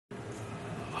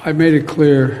I made it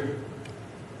clear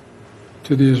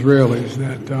to the Israelis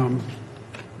that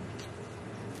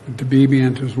to Bibi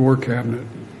and to his war cabinet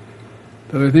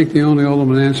that I think the only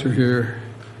ultimate answer here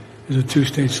is a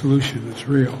two-state solution that's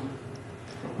real.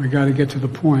 We got to get to the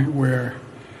point where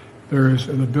there is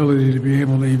an ability to be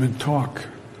able to even talk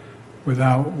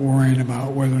without worrying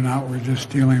about whether or not we're just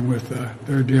dealing with,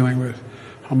 they're dealing with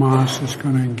Hamas is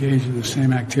going to engage in the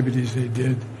same activities they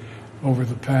did over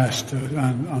the past,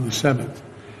 on the 7th.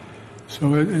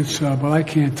 So it's, but I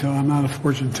can't tell, I'm not a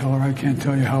fortune teller, I can't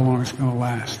tell you how long it's going to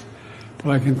last.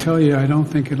 But I can tell you I don't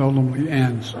think it ultimately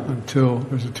ends until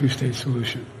there's a two-state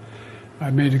solution. I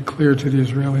made it clear to the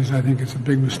Israelis I think it's a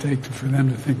big mistake for them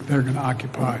to think they're going to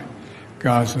occupy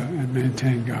Gaza and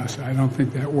maintain Gaza. I don't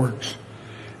think that works.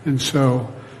 And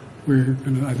so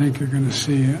I think you're going to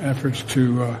see efforts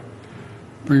to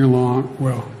bring along,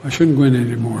 well, I shouldn't go into it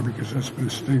anymore because that's been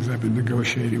things I've been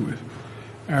negotiating with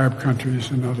Arab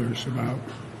countries and others about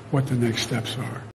what the next steps are.